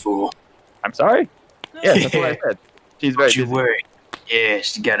hands full. I'm sorry? Yes, that's what I said. She's very Don't you busy. worry. Yeah,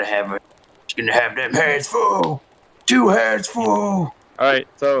 she gotta have her. She's gonna have them hands full. 2 hands full. Alright,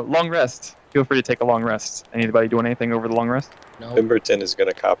 so long rest. Feel free to take a long rest. Anybody doing anything over the long rest? No. Pemberton is going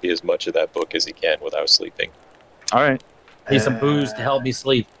to copy as much of that book as he can without sleeping. Alright. I need some booze to help me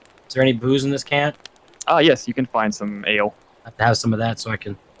sleep. Is there any booze in this can? Yes, you can find some ale. I have to have some of that so I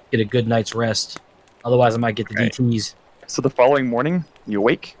can get a good night's rest. Otherwise, I might get the Okay. DTs. So the following morning, you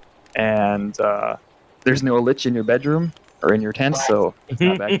awake, and there's no lich in your bedroom or in your tent, so it's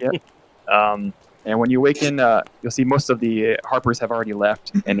not back yet. And when you awaken, you'll see most of the Harpers have already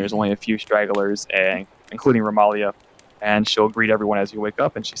left, and there's only a few stragglers, including Romalia. And she'll greet everyone as you wake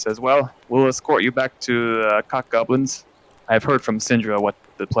up, and she says, "Well, we'll escort you back to Cock Goblins. I've heard from Syndra what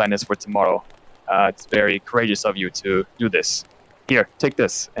the plan is for tomorrow. It's very courageous of you to do this. Here, take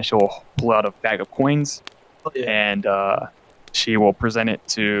this." And she'll pull out a bag of coins, and she will present it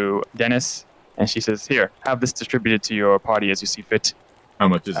to Dennis. And she says, "Here, have this distributed to your party as you see fit." How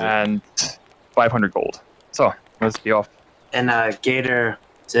much is it? And 500 gold. So, let's be off. And Gator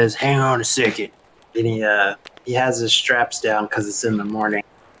says, "Hang on a second." And he has his straps down because it's in the morning.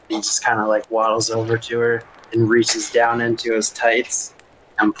 He just kind of like waddles over to her and reaches down into his tights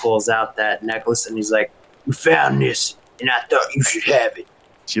and pulls out that necklace. And he's like, "We found this, and I thought you should have it."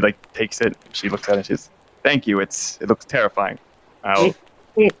 She takes it. She looks at it. She says, "Thank you. It looks terrifying. I'll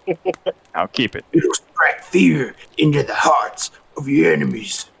keep it. It'll strike fear into the hearts of your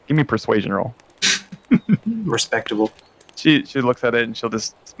enemies. Give me a persuasion roll." Respectable. She looks at it and she'll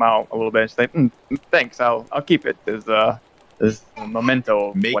just smile a little bit. She's like, "Thanks. I'll keep it. There's a memento of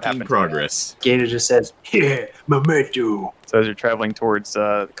what Making happened." progress. Gator just says, "Yeah, memento." So as you're traveling towards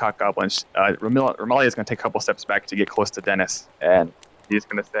the Cock Goblins, Romalia is going to take a couple steps back to get close to Dennis, and he's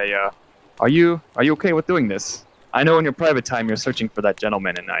going to say, "Are you okay with doing this? I know in your private time you're searching for that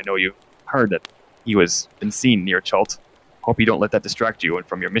gentleman, and I know you've heard that he was been seen near Chult. Hope you don't let that distract you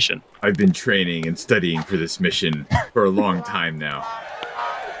from your mission." I've been training and studying for this mission for a long time now.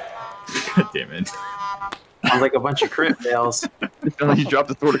 God damn it. Sounds like a bunch of crit fails. It sounds like you dropped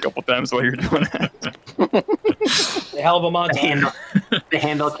the sword a couple times while you're doing that. A hell of a The montage. handle, the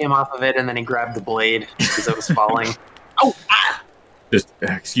handle came off of it, and then he grabbed the blade because it was falling. Just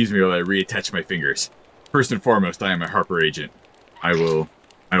excuse me while I reattach my fingers. First and foremost, I am a Harper agent. I will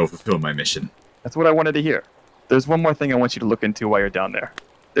fulfill my mission. That's what I wanted to hear. There's one more thing I want you to look into while you're down there.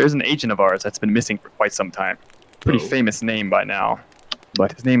 There's an agent of ours that's been missing for quite some time. Pretty Oh. famous name by now.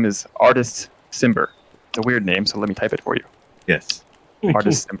 But his name is Artist Simber. It's a weird name, so let me type it for you. Yes.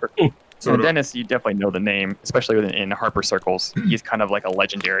 Artis Cimber. So Sort of. Dennis, you definitely know the name, especially in Harper circles. He's kind of like a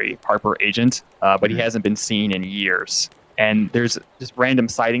legendary Harper agent, but he hasn't been seen in years. And there's just random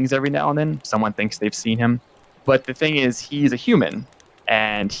sightings every now and then. Someone thinks they've seen him. But the thing is, he's a human,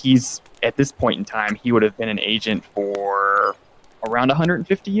 and he's, at this point in time, he would have been an agent for around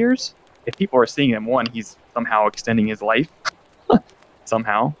 150 years. If people are seeing him, one, he's somehow extending his life.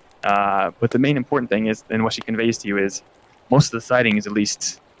 Somehow. But the main important thing is, and what she conveys to you is, most of the sightings, at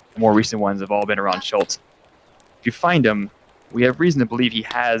least the more recent ones, have all been around Schultz. If you find him, we have reason to believe he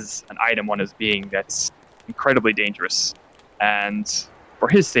has an item on his being that's incredibly dangerous. And for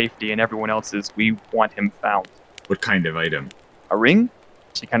his safety and everyone else's, we want him found. What kind of item? A ring?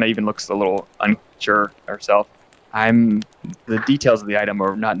 She kind of even looks a little unsure herself. The details of the item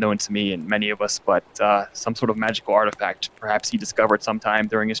are not known to me and many of us, but some sort of magical artifact perhaps he discovered sometime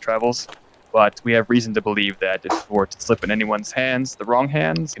during his travels. But we have reason to believe that if it were to slip in anyone's hands, the wrong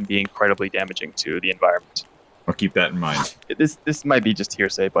hands, can be incredibly damaging to the environment. I'll keep that in mind. This might be just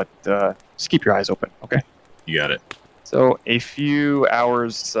hearsay, but just keep your eyes open, okay? You got it. So a few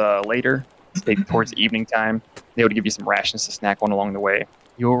hours later, take towards evening time, they would give you some rations to snack on along the way.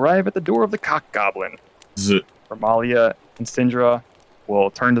 You arrive at the door of the Cock Goblin. Z- Romalia and Syndra will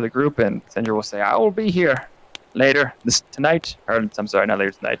turn to the group, and Syndra will say, "I will be here later tonight." Or I'm sorry, not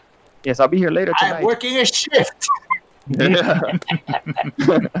later tonight. Yes, I'll be here later tonight. I'm working a shift.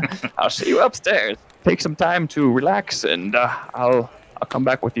 I'll see you upstairs. Take some time to relax, and I'll come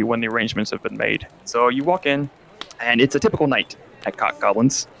back with you when the arrangements have been made. So you walk in, and it's a typical night at Cock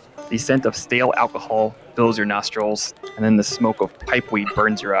Goblin's. The scent of stale alcohol fills your nostrils, and then the smoke of pipeweed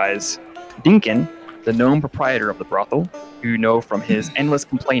burns your eyes. Dinkin, the gnome proprietor of the brothel, who you know from his endless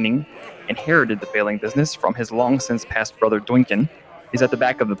complaining, inherited the failing business from his long since passed brother Dwinkin, is at the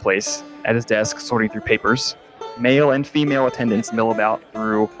back of the place, at his desk, sorting through papers. Male and female attendants mill about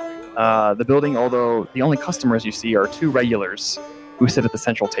through the building, although the only customers you see are two regulars who sit at the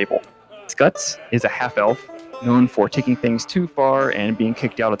central table. Skuts is a half-elf, known for taking things too far and being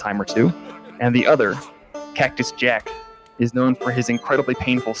kicked out a time or two. And the other, Cactus Jack, is known for his incredibly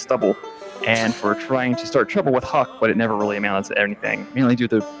painful stubble and for trying to start trouble with Huck, but it never really amounted to anything, mainly due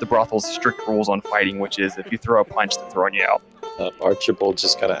to the brothel's strict rules on fighting, which is if you throw a punch, they're throwing you out. Archibald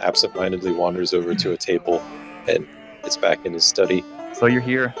just kind of absentmindedly wanders over to a table and gets back in his study. So you're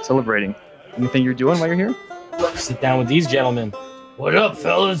here celebrating. Anything you're doing while you're here? Sit down with these gentlemen. What up,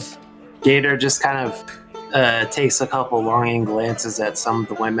 fellas? Gator just kind of takes a couple longing glances at some of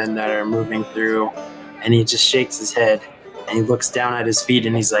the women that are moving through, and he just shakes his head, and he looks down at his feet,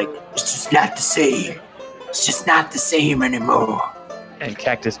 and he's like, "It's just not the same. It's just not the same anymore." And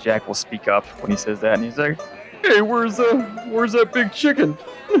Cactus Jack will speak up when he says that, and he's like, "Hey, where's that big chicken?"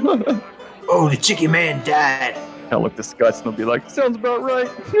 "Oh, the chicken man died." I'll look to Skuts and he'll be like, "Sounds about right."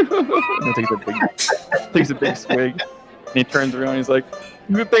 And he takes a big swig, and he turns around and he's like,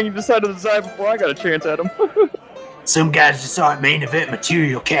 "Good thing you decided to die before I got a chance at him." "Some guys just aren't main event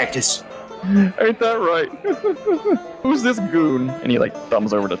material, Cactus." "Ain't that right?" "Who's this goon?" And he like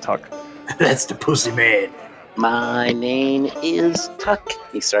thumbs over to Tuck. "That's the pussy man." My name is Tuck.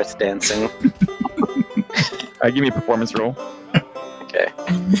 He starts dancing. Give me a performance roll. Okay.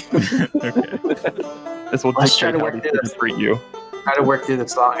 Okay. This will Let's try dictate to how work these things treat you. Try to work through the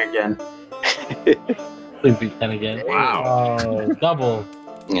song again. Please be 10 again. Wow. Oh, double.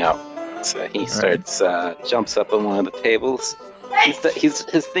 Yeah. So he starts, jumps up on one of the tables.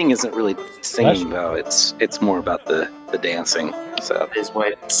 His thing isn't really singing though. It's more about the dancing. So His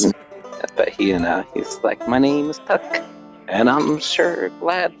way. but he's like, "My name is Tuck, and I'm sure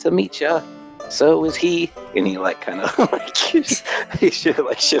glad to meet ya. So is he." And he like kind of like he should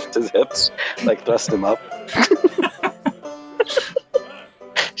like shift his hips, like thrust him up.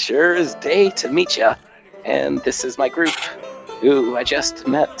 "Sure is day to meet ya, and this is my group, who I just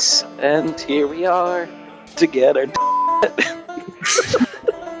met, and here we are together."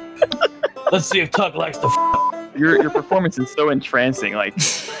 Let's see if Tuck likes to Your performance is so entrancing. Like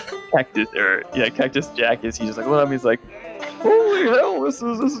Cactus Jack is. He's just like, well, he's like, "Holy hell, this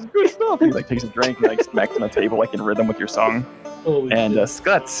is good stuff." He like takes a drink and like smacks on the table like in rhythm with your song. Holy And shit.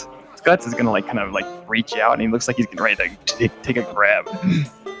 Skuts is gonna like kind of like reach out, and he looks like he's getting ready to take a grab.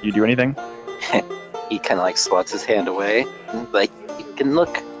 You do anything? He kind of like swats his hand away, like, "You can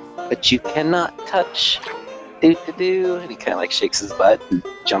look, but you cannot touch." Do. And he kind of like shakes his butt and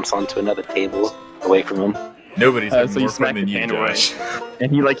jumps onto another table away from him. Nobody's having So you more fun smack than his you, hand away. Josh.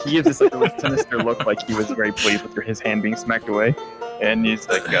 And he gives this like a sinister look, like he was very pleased with his hand being smacked away. And he's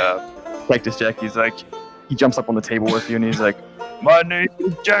like, Cactus Jack, he jumps up on the table with you, and he's like, "My name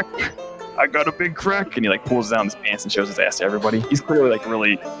is Jack. I got a big crack, and he like pulls down his pants and shows his ass to everybody. He's clearly like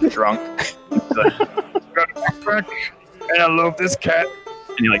really drunk. He's like, got a big crack, and I love this cat.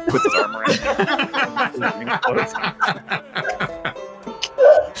 And he like puts his arm around him.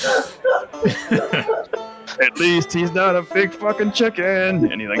 At least he's not a big fucking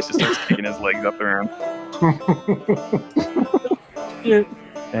chicken. And he like just starts kicking his legs up around.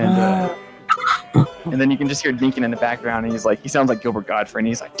 And then you can just hear Dinkin in the background, and he sounds like Gilbert Gottfried, and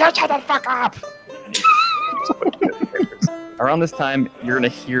he's like, just shut the fuck up! And he keeps putting together the characters. Around this time, you're gonna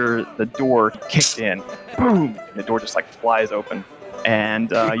hear the door kicked in. Boom! And the door just like flies open.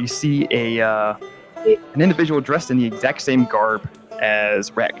 And you see an individual dressed in the exact same garb as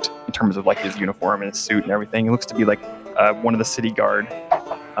Rekt, in terms of like his uniform and his suit and everything. He looks to be like one of the city guard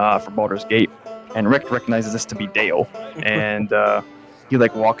for Baldur's Gate. And Rekt recognizes this to be Dale. And he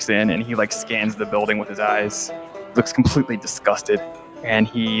like walks in and he like scans the building with his eyes. Looks completely disgusted. And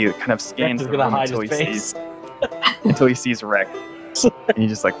he kind of scans the room until he sees Rekt. And he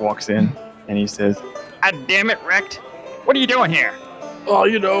just like walks in and he says, "God damn it, Rekt. What are you doing here?" Oh,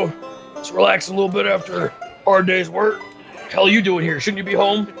 just relax a little bit after a hard day's work. Hell you doing here? Shouldn't you be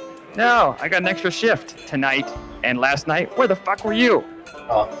home? No, I got an extra shift tonight and last night. Where the fuck were you?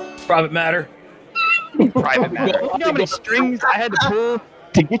 Private matter. Private matter. You know how many strings I had to pull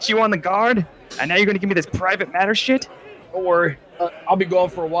to get you on the guard? And now you're going to give me this private matter shit? Don't worry. I'll be gone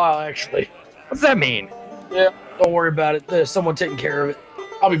for a while, actually. What's that mean? Yeah, don't worry about it. There's someone taking care of it.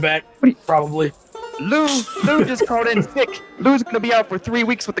 I'll be back, probably. Lou just called in sick. Lou's going to be out for 3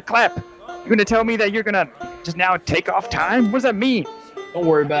 weeks with the clap. You're going to tell me that you're going to just now take off time? What does that mean? Don't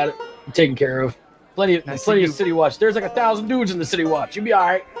worry about it. I'm taken care of. Plenty of City Watch. There's like 1,000 dudes in the City Watch. You'll be all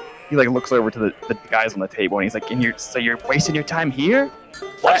right. He like looks over to the guys on the table and he's like, so you're wasting your time here?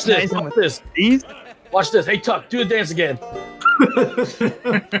 Watch this. Watch this. These? Watch this. Hey, Tuck, do the dance again.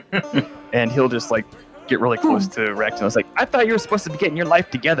 And he'll just like get really close to Rekt and I was like, I thought you were supposed to be getting your life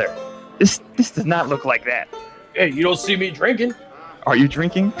together. This does not look like that. Hey, you don't see me drinking. Are you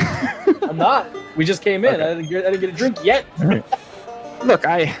drinking? I'm not. We just came in. Okay. I didn't get a drink yet. Right. Look,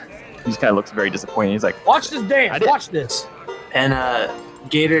 he just kind of looks very disappointed. He's like, watch this dance. Watch this. And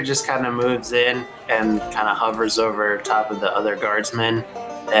Gator just kind of moves in and kind of hovers over top of the other guardsmen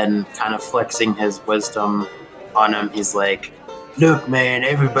and kind of flexing his wisdom on him. He's like, look, man,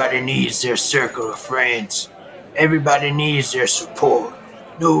 everybody needs their circle of friends. Everybody needs their support.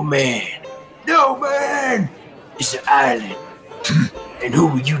 No man is an island. And who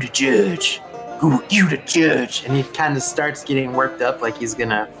are you to judge? And he kind of starts getting worked up like he's going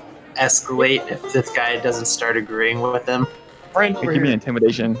to escalate if this guy doesn't start agreeing with him. Frank, give me an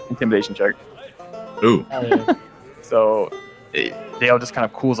intimidation check. Ooh. So Dale just kind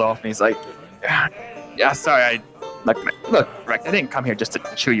of cools off and he's like, yeah, sorry, look, Rekt, I didn't come here just to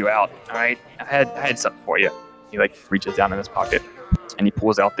chew you out, all right? I had something for you. He like reaches down in his pocket and he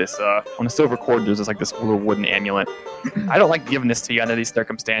pulls out this, on a silver cord, there's like this little wooden amulet. I don't like giving this to you under these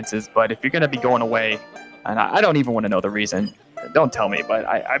circumstances, but if you're going to be going away, and I don't even want to know the reason, don't tell me, but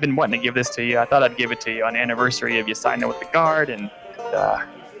I've been wanting to give this to you. I thought I'd give it to you on the anniversary of you signing with the guard, and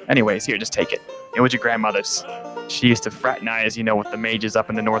anyways, here, just take it. It was your grandmother's. She used to fraternize, with the mages up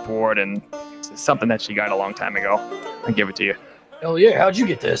in the North Ward, and it's something that she got a long time ago. I give it to you. Hell yeah, how'd you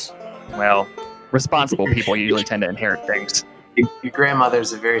get this? Well, responsible people usually tend to inherit things. Your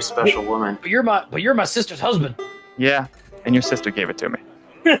grandmother's a very special woman. But you're my sister's husband. Yeah, and your sister gave it to me.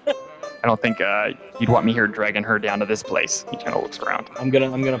 I don't think you'd want me here dragging her down to this place. He kind of looks around. I'm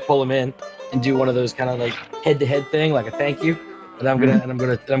gonna pull him in and do one of those kind of like head-to-head thing, like a thank you. And I'm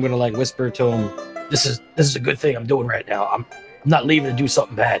gonna like whisper to him, "This is a good thing I'm doing right now. I'm not leaving to do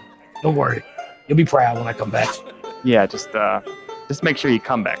something bad. Don't worry, you'll be proud when I come back." Yeah, just make sure you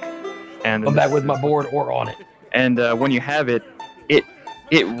come back. And come back with my board or on it. And when you have it,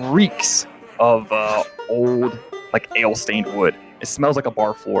 it reeks of old, like ale-stained wood. It smells like a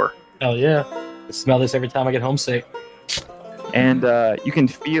bar floor. Hell yeah. I smell this every time I get homesick. And you can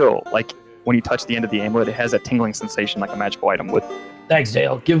feel, like, when you touch the end of the amulet, it has a tingling sensation like a magical item would. Thanks,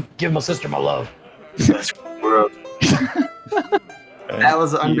 Dale. Give my sister my love. That's gross. That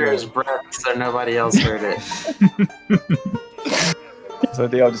was under his breath, so nobody else heard it. So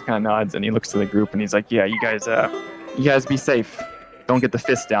Dale just kind of nods, and he looks to the group, and he's like, yeah, you guys be safe. Don't get the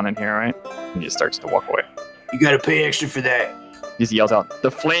fists down in here, all right? And he just starts to walk away. You gotta pay extra for that. He just yells out,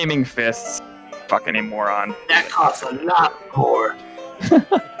 the flaming fists. Fucking a moron. That costs a lot more.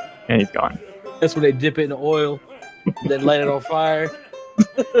 And he's gone. That's when they dip it in the oil, and then light it on fire.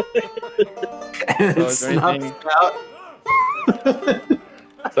 And it snuffs out.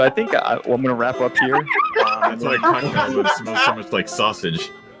 So I think I'm going to wrap up here. It's like cocktails, but it smells so much like sausage.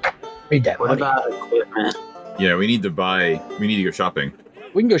 Need that What money. about equipment? Yeah, we need to go shopping.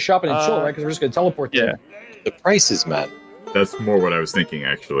 We can go shopping in Chult, right? Because we're just going to teleport Yeah. there. The prices, man. That's more what I was thinking,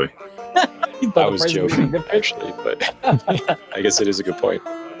 actually. You thought I the was prices would be joking, different. actually, but I guess it is a good point.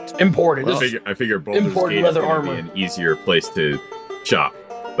 It's imported. I This- figure Baldur's Imported Gate is leather going to be armor. an easier place to shop,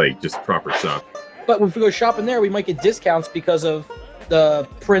 like just proper shop. But if we go shopping there, we might get discounts because of the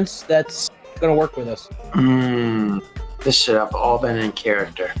prince that's going to work with us. This should have all been in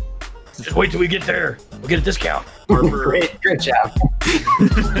character. Just wait till we get there. We'll get a discount. Great job.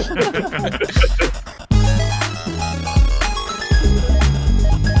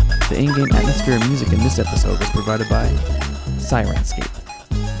 The in-game atmosphere and music in this episode was provided by Sirenscape.